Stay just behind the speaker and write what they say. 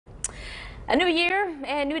A new year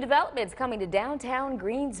and new developments coming to downtown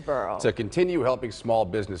Greensboro. To continue helping small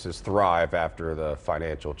businesses thrive after the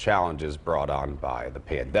financial challenges brought on by the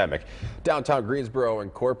pandemic, Downtown Greensboro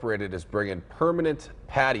Incorporated is bringing permanent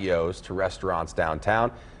patios to restaurants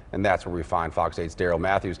downtown, and that's where we find Fox 8's Daryl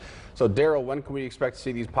Matthews. So Daryl, when can we expect to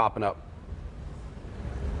see these popping up?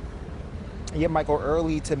 Yeah, Michael,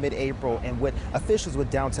 early to mid-April, and what officials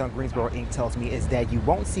with Downtown Greensboro Inc. tells me is that you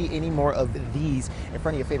won't see any more of these in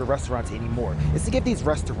front of your favorite restaurants anymore. It's to give these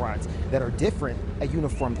restaurants that are different a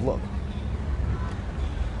uniformed look.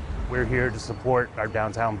 We're here to support our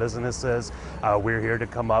downtown businesses. We're here to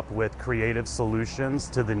come up with creative solutions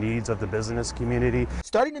to the needs of the business community.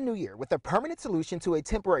 Starting the new year with a permanent solution to a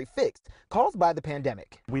temporary fix caused by the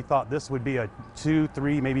pandemic. We thought this would be a 2,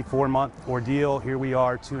 3, maybe 4-month ordeal. Here we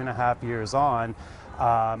are 2.5 years on.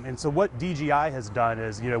 And so what DGI has done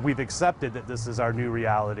is, we've accepted that this is our new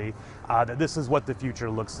reality, that this is what the future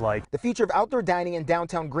looks like. The future of outdoor dining in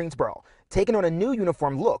downtown Greensboro, taking on a new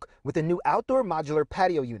uniform look with the new outdoor modular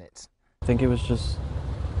patio units. I think it was just,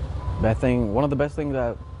 one of the best things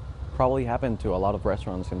that probably happened to a lot of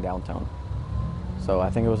restaurants in downtown. So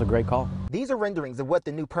I think it was a great call. These are renderings of what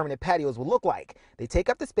the new permanent patios will look like. They take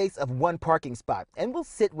up the space of one parking spot and will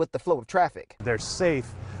sit with the flow of traffic. They're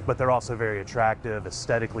safe, but they're also very attractive,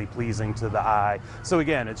 aesthetically pleasing to the eye. So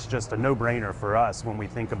again, it's just a no-brainer for us when we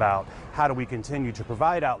think about how do we continue to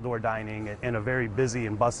provide outdoor dining in a very busy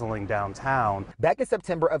and bustling downtown. Back in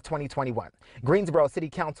September of 2021, Greensboro City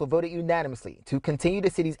Council voted unanimously to continue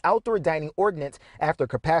the city's outdoor dining ordinance after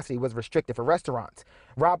capacity was restricted for restaurants.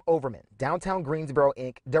 Rob Overman, Downtown Greensboro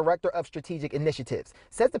Inc., Director of Strategic Initiatives,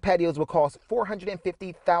 says the patios will cost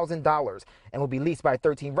 $450,000 and will be leased by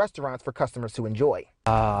 13 restaurants for customers to enjoy.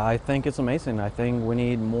 I think it's amazing. I think we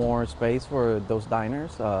need more space for those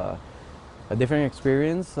diners, a different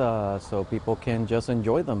experience so people can just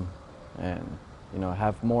enjoy them and,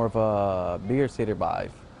 have more of a bigger city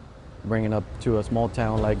vibe, bringing up to a small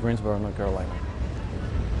town like Greensboro, North Carolina.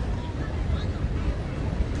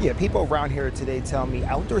 Yeah, people around here today tell me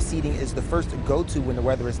outdoor seating is the first go-to when the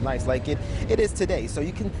weather is nice, like it is today. So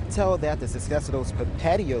you can tell that the success of those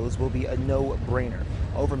patios will be a no-brainer.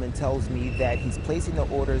 Overman tells me that he's placing the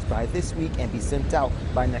orders by this week and be sent out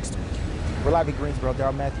by next week. We're live in Greensboro.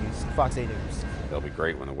 Daryl Matthews, Fox 8 News. They'll be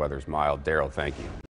great when the weather's mild. Daryl, thank you.